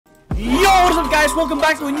What is up, guys? Welcome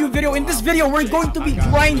back to a new video. In this video, we're going to be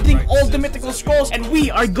grinding all the mythical scrolls, and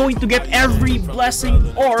we are going to get every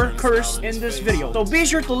blessing or curse in this video. So be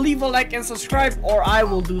sure to leave a like and subscribe, or I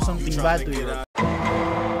will do something bad to you.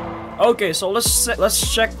 Okay, so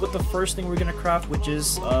let's check what the first thing we're gonna craft, which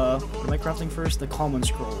is what am I crafting first? The common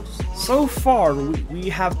scrolls. So far, we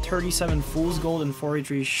have 37 fool's gold and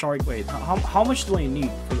 43 shark. Wait, how much do I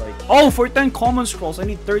need for like? Oh, for 10 common scrolls, I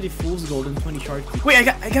need 30 fool's gold and 20 shark. Wait, I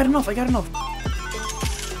got enough. I got enough.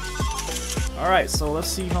 All right, so let's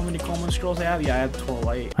see how many common scrolls I have. Yeah, I have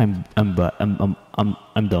 12.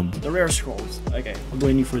 I'm dumb. The rare scrolls. Okay, what do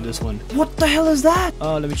I need for this one? What the hell is that?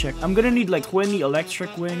 Let me check. I'm gonna need like 20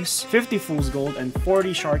 electric wings, 50 fool's gold, and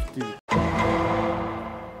 40 shark tooth.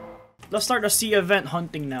 Let's start the sea event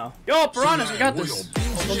hunting now. Yo, piranhas, we got this.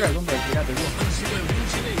 Oh, don't drive, we got this.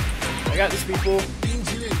 I got this, people.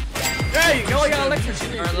 There you go, I got electric.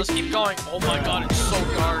 Alright, let's keep going. Oh my god, it's so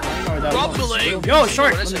dark. Rumbling! Yo,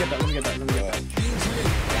 shark! Let me get that.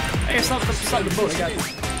 Hey, stop the boat, I got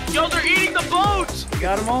this. Yo, they're eating the boat! You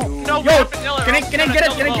got them all? No, yo, can I get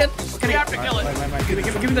it? We have to kill it.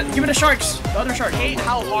 Give me the sharks. The other shark. I hate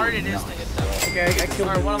how hard it is to hit them. Okay, I killed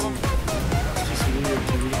Alright, one of them.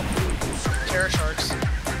 Terror sharks.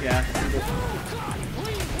 Yeah.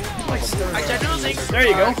 I genuinely think. There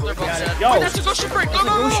you go. They're both dead. Yo, wait, that's a ghost ship break. Go, go,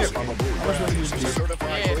 go!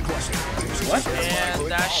 What? And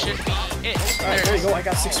that should be it. Alright, there you go. I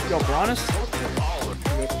got 6 piranhas.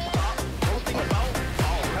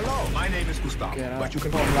 My name is Gustavo, but you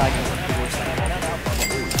can call me like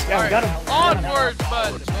yeah, we got him. Onwards,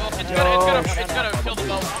 but it's gonna kill the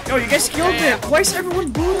boat. Yo, you guys killed him. Why is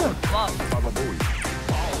everyone Buddha? Why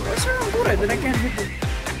is everyone Buddha? Then I can't hit them.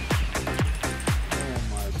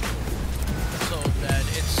 So dead.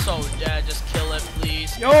 It's so dead. Just kill it,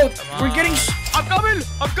 please. Yo, we're getting. I'm coming.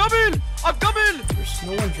 There's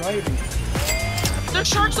no one driving. There's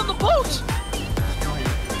sharks on the boat.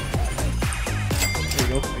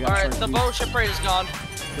 There you go. Alright, the boat ship raid is gone.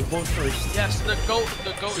 The boat first. Yes, the goat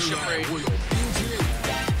ship raid.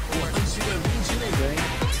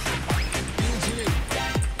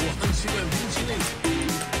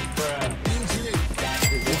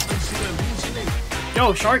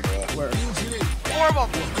 Yo, shark! Where? 4 of them!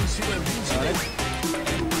 Got it.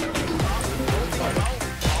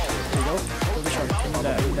 There you go. Kill the shark. Give me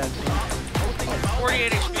that thing.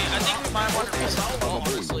 48 HP. I think we might want to reset the boat,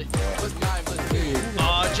 honestly.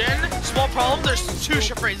 Jen, small problem. There's 2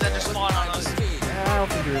 ship raids that just spawned on us. Yeah, I'll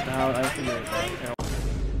figure it out. Yeah.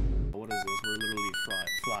 What is this? We're literally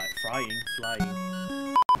flying. Right.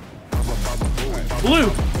 Blue!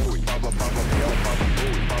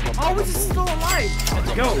 How is it still alive?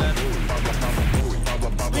 Let's go.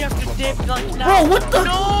 We have to dip like now. Bro, what the?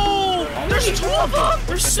 No! There's 2 of them!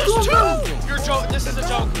 There's 2 of them! You're joke. This is a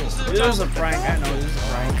joke. This is a prank. I know this is a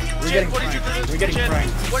prank. We're getting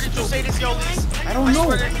pranked. What did you say to Yoli's? I don't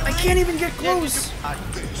know. I can't even get close.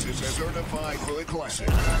 This is a certified hood classic.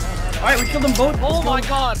 Alright, we killed them both. Oh my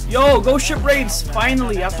god. Yo, go ship raids.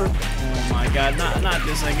 Finally, after. Oh my god, not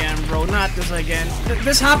this again, bro. Not this again.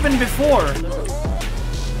 This happened before.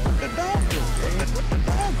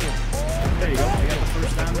 There you go. I got the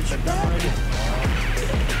first damage. I've done already.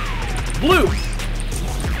 Blue!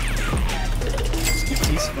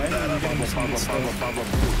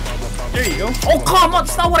 There you go. Oh, come on!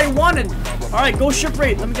 That's not what I wanted! Alright, go ship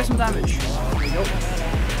raid. Let me get some damage. There you go.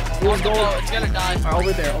 Fool's gold. It's gonna die. Alright,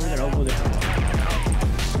 over there. There you go.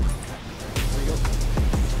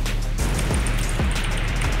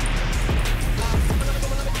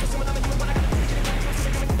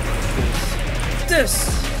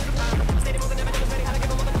 This!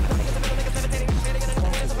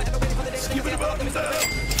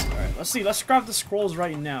 Let's grab the scrolls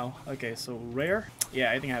right now. Okay, so rare.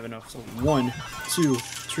 Yeah, I think I have enough. So 1, 2,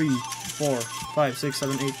 3, 4, 5, 6,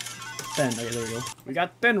 7, 8, 10. Okay, there we go. We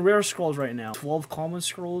got 10 rare scrolls right now. 12 common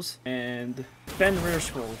scrolls and 10 rare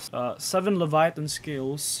scrolls. 7 Leviathan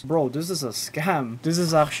scales. Bro, this is a scam. This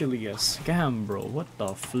is actually a scam, bro. What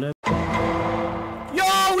the flip?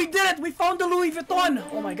 Yo, we did it! We found the Louis Vuitton!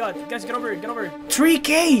 Oh my god. Guys, get over here.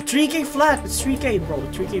 3K! 3K flat. It's 3K, bro.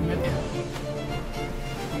 3K mid.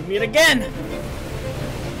 Meet again!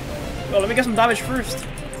 Yo, let me get some damage first.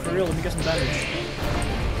 For real, let me get some damage.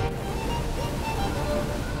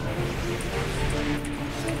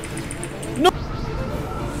 No!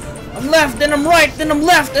 I'm left, then I'm right, then I'm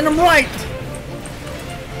left, then I'm right!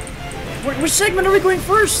 Which segment are we going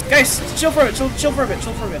first? Guys, chill for a bit, chill for a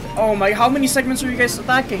bit. Oh my, how many segments are you guys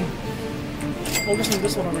attacking? Focus on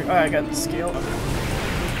this one over here. Alright, I got the scale.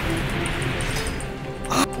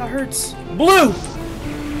 Ah, that hurts. Blue!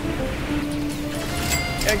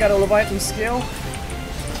 I got a Leviathan scale.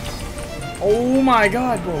 Oh my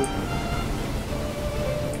god, bro.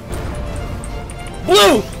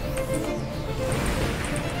 Blue!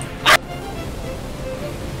 Ah!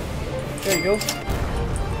 There you go.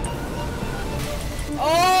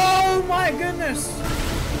 Oh my goodness!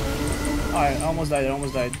 Alright, I almost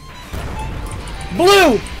died,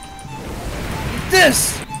 Blue!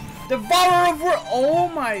 This! Devourer of world! Oh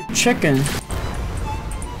my chicken.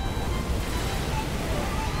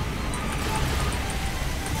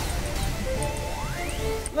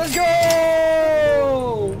 Let's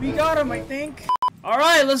go! We got him, I think.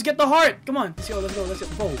 Alright, let's get the heart. Come on. Let's go.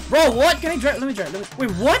 Bro, what? Can I drive? Let me drive.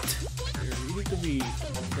 Wait, what? You need to be...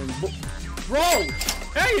 Bro!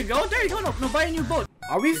 There you go. No, buy a new boat.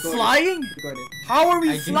 Are we flying? How are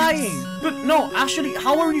we flying? But no, actually,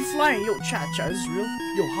 how are we flying? Yo, chat, is this real?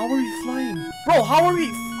 Yo, how are we flying? Bro, how are we?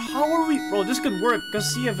 Bro, this could work,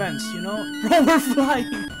 cause sea events, you know? Bro, we're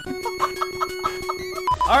flying.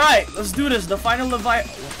 Alright, let's do this. The final Louis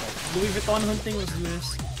Vuitton hunting, let's do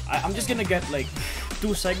this. I'm just gonna get like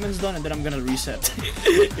 2 segments done and then I'm gonna reset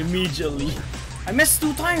immediately. I missed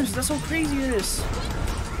 2 times, that's how crazy it is.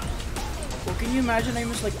 Well, can you imagine I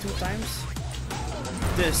missed like 2 times?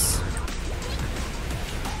 This.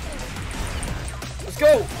 Let's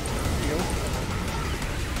go! There you go.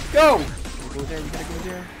 Go! We gotta go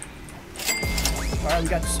there. Alright, we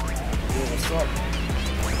got this. Yo, what's up?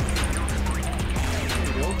 There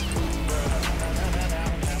you go.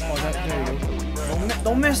 Oh, there you go.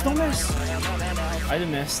 Don't miss. I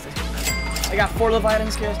didn't miss. I got 4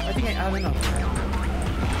 Leviathan scales. I think I have enough.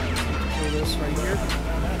 Throw this right here.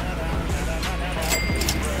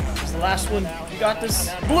 It's the last one. You got this.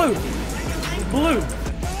 Blue!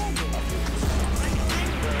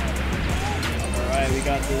 Alright, we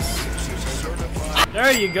got this.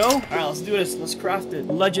 There you go. Alright, let's do this. Let's craft it.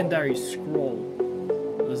 Legendary scroll.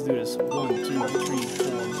 Let's do this. 1, 2, 3,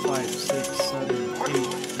 4, 5, 6, 7,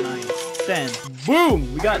 8, 9, 10. Boom!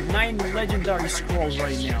 We got 9 legendary scrolls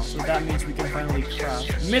right now. So that means we can finally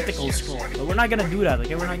craft mythical scrolls. But we're not gonna do that,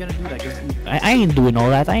 okay? We're not gonna do that. I ain't doing all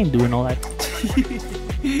that.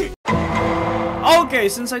 Okay,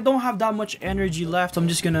 since I don't have that much energy left, I'm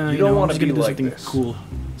just gonna, I'm just gonna do something cool.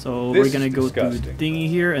 So we're gonna go to the thingy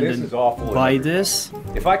here and then buy this.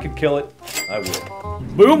 If I could kill it, I would.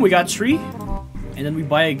 Boom, we got 3. And then we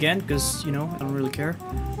buy again, because, you know, I don't really care.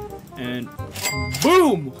 And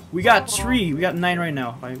boom! We got 3. We got 9 right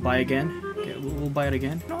now. Buy again. Okay, we'll buy it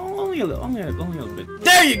again. No, only a little bit.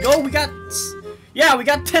 There you go! We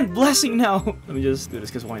got 10 blessing now. Let me just do this,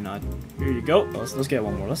 because why not? Here you go. Let's get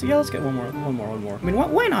one more. Let's get one more. I mean,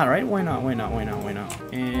 why not, right? Why not?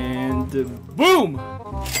 And boom!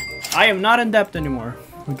 I am not in debt anymore.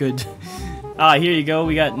 We're good. Here you go.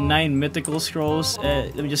 We got 9 mythical scrolls.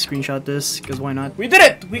 Let me just screenshot this, because why not? We did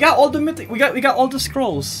it! We got all the we got all the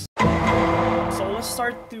scrolls. So let's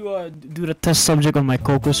start to do the test subject on my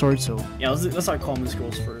Coco sword. So yeah, let's start common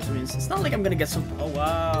scrolls first. I mean, it's not like I'm gonna get some. Oh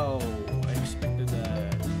wow! I expected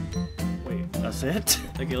that. Wait, that's it?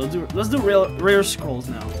 Okay, let's do rare scrolls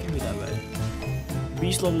now. Can't be that bad.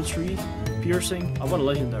 Beast level 3, piercing. I want a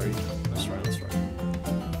legendary. Let's try.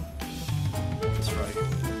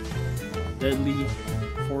 Deadly,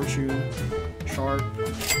 fortune, sharp.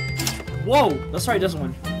 Whoa! Let's try this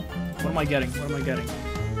one. What am I getting?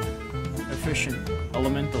 Efficient,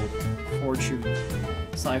 elemental, fortune,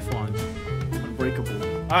 siphon, unbreakable.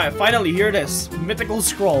 Alright, finally, here it is. Mythical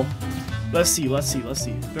scroll. Let's see.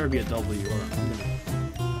 Better be a W or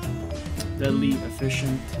deadly,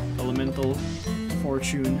 efficient, elemental,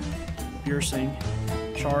 fortune, piercing,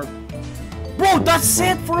 sharp. Bro, that's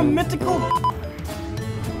it for a mythical!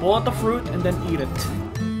 Pull out the fruit and then eat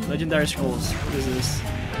it. Legendary scrolls. What is this?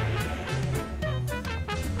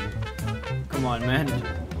 Come on, man.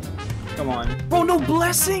 Come on. Bro, no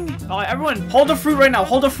blessing! Alright, everyone, hold the fruit right now.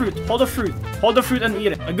 Hold the fruit and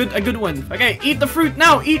eat it. A good one. Okay, eat the fruit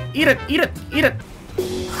now. Eat it.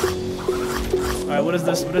 Alright, what is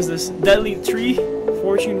this? Deadly 3,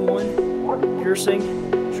 fortune 1, piercing,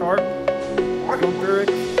 sharp, vampiric,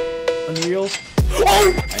 unreal.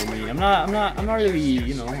 Oh! I mean, I'm not really,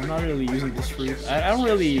 you know, I'm not really using this fruit. I don't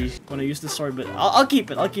really want to use this sword, but I'll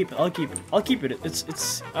keep it.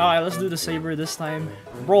 It's. Alright, let's do the saber this time.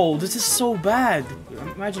 Bro, this is so bad.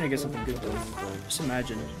 Imagine I get something good though. Just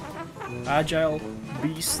imagine. Agile,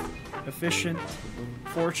 beast, efficient,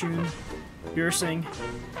 fortune, piercing,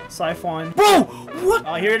 siphon. Bro, what?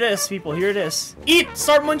 Oh, here it is, people. Here it is. Eat.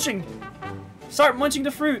 Start munching. Start munching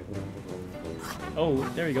the fruit. Oh,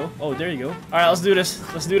 there you go. Alright, let's do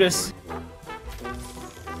this.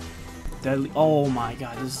 Deadly. Oh my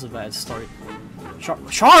god, this is a bad start.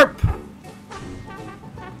 Sharp!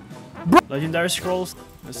 Legendary scrolls.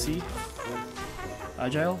 Let's see.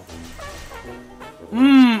 Agile.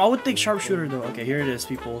 I would take sharpshooter though. Okay, here it is,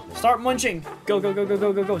 people. Start munching. Go, go, go, go,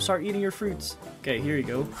 go, go, go. Start eating your fruits. Okay, here you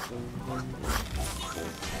go.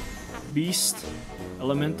 Beast,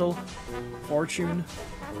 elemental, fortune,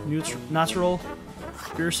 natural,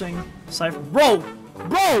 piercing, cipher. Bro,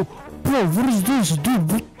 what is this, dude?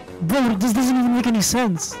 Bro, this doesn't even make any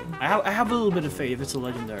sense. I have a little bit of faith if it's a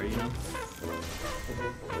legendary, you know.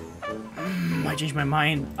 I changed my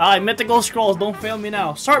mind. Mythical scrolls, don't fail me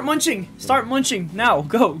now. Start munching now.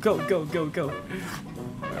 Go, go, go, go, go.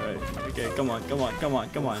 Alright, okay, come on.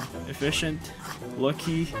 Efficient,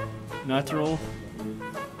 lucky, natural,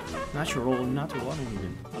 I don't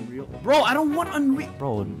even. Unreal. Bro, I don't want unreal.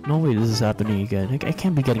 Bro, no way this is happening again. I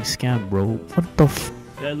can't be getting scammed, bro. What the f?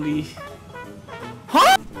 Deadly.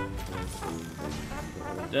 Huh?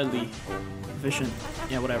 Deadly. Efficient.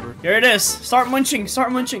 Yeah, whatever. Here it is. Start munching.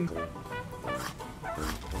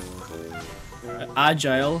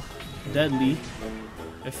 Agile, deadly,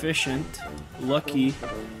 efficient, lucky,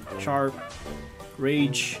 sharp,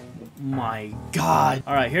 rage. My god.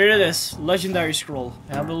 Alright, here it is. Legendary scroll.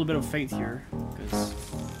 I have a little bit of faith here. Because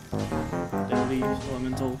deadly,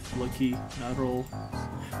 elemental, lucky, natural.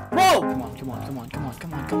 Bro! Come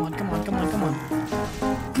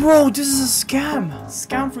on. Bro, this is a scam.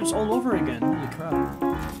 Scam fruits all over again. Holy crap.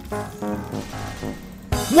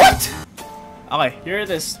 What? Okay, here it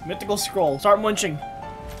is. Mythical scroll. Start munching.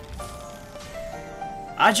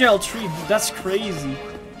 Agile tree. That's crazy.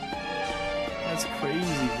 That's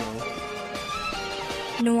crazy, bro.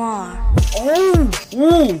 Noir. Oh!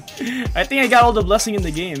 Ooh! I think I got all the blessing in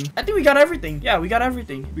the game. I think we got everything. Yeah, we got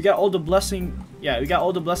everything. We got all the blessing. Yeah, we got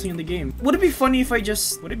all the blessing in the game. Would it be funny if I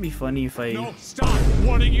just... Would it be funny if I... No, stop!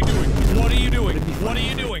 What are you doing? What are you doing? What are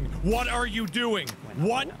you doing? What are you doing?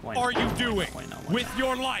 What are you doing with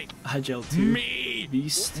your life? Agile 2. Me!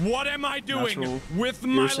 Beast. What am I doing Natural, with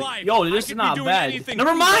my life? Yo, this is not bad.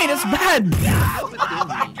 Never mind, it's bad!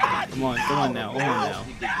 Come on now.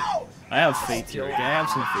 I have faith here, okay? I have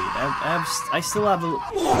some faith. I still have a...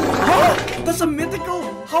 Huh? That's a mythical?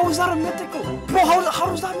 How is that a mythical? Bro, how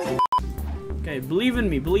does that make it? Okay, believe in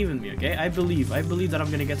me, okay? I believe that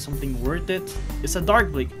I'm gonna get something worth it. It's a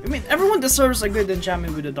dark blade. I mean, everyone deserves a good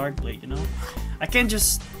enchantment with a dark blade, you know? I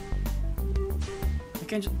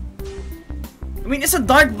mean, it's a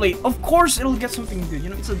dark blade. Of course it'll get something good, you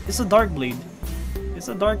know? It's a dark blade. It's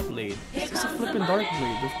a flipping dark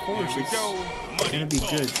blade. Of course it's gonna be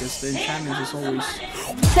good because the enchantment is always...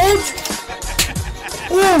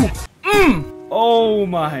 Oh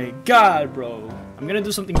my god, bro. I'm gonna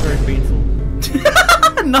do something very painful.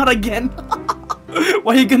 Not again.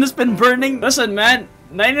 Why are you gonna spend burning? Listen, man.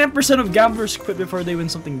 99% of gamblers quit before they win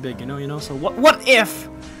something big, you know? So what if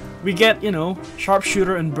we get, you know,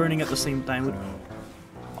 sharpshooter and burning at the same time?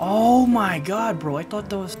 Oh my god, bro. I thought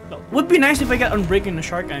that was... Would be nice if I get unbreaking the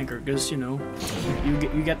shark anchor, because, you know,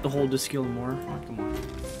 you get to hold the skill more.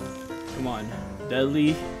 Come on.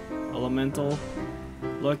 Deadly, elemental,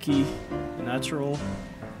 lucky, natural,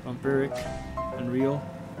 vampiric, unreal,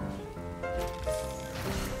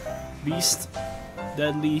 beast,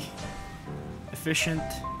 deadly, efficient,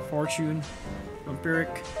 fortune,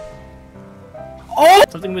 vampiric. Oh!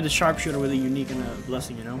 Something with a sharpshooter with a unique and a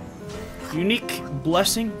blessing, you know? Unique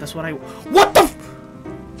blessing. That's what I... What the f...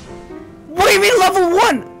 What do you mean level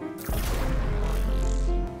 1?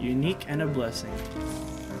 Unique and a blessing.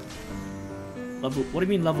 Level... What do you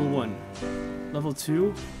mean level 1? Level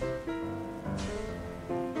 2?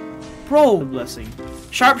 Bro! A blessing.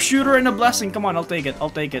 Sharpshooter and a blessing. Come on, I'll take it.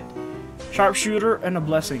 Sharpshooter and a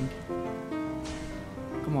blessing.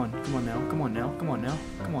 Come on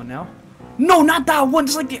now. No, not that one.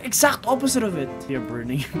 It's like the exact opposite of it. You're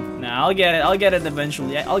burning. Nah, I'll get it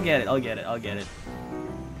eventually. I'll get it.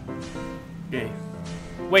 Okay.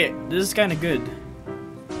 Wait, this is kind of good.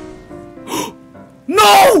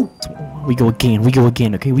 No! We go again.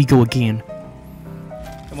 Okay, we go again.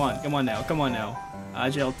 Come on now.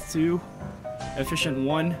 Agile 2. Efficient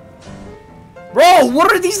 1. Bro, what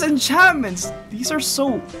are these enchantments? These are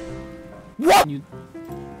so... What?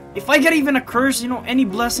 If I get even a curse, you know, any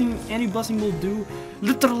blessing will do.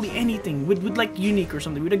 Literally anything. With like unique or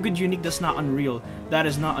something. With a good unique that's not unreal. That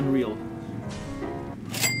is not unreal.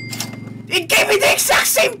 It gave me the exact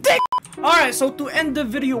same thing! Alright, so to end the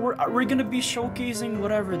video, we're gonna be showcasing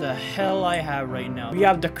whatever the hell I have right now. We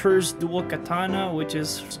have the cursed dual katana, which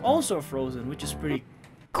is also frozen, which is pretty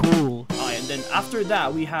cool. Alright, and then after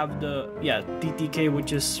that we have the TTK,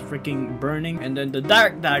 which is freaking burning, and then the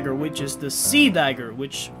dark dagger, which is the sea dagger,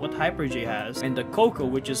 which what Hyper J has, and the Coco,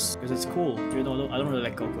 which is because it's cool. You know, I don't really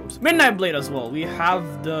like Cocos. Midnight Blade as well. We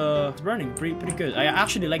have the burning, pretty good. I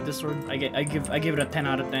actually like this sword. I give it a 10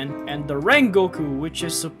 out of 10. And the Rengoku, which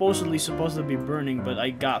is supposedly supposed to be burning, but I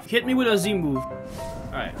got hit me with a Z move.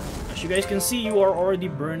 Alright, as you guys can see, you are already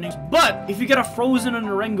burning. But if you get a frozen on the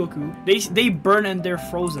Rengoku, they burn and they're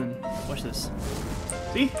frozen. Watch this.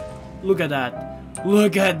 See? Look at that.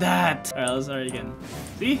 Look at that. Alright, let's start again.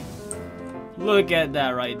 See? Look at that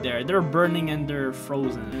right there. They're burning and they're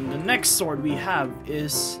frozen. And the next sword we have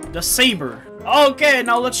is the Saber. Okay,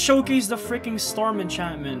 now let's showcase the freaking Storm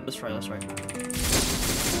enchantment. Let's try.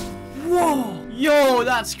 Whoa! Yo,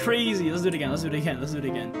 that's crazy. Let's do it again. Let's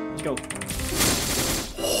go.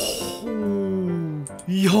 Oh,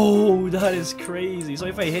 yo, that is crazy. So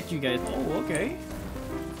if I hit you guys, oh, okay.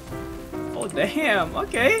 Oh, damn.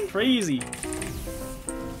 Okay, crazy.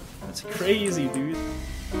 That's crazy, dude.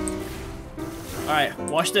 All right,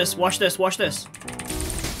 watch this.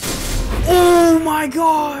 Oh my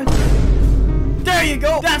god! There you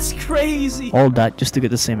go! That's crazy! All that just to get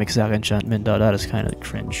the same exact enchantment. That is kind of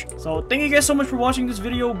cringe. So thank you guys so much for watching this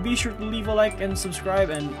video. Be sure to leave a like and subscribe.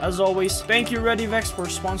 And as always, thank you ReadyVex for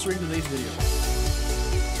sponsoring today's video.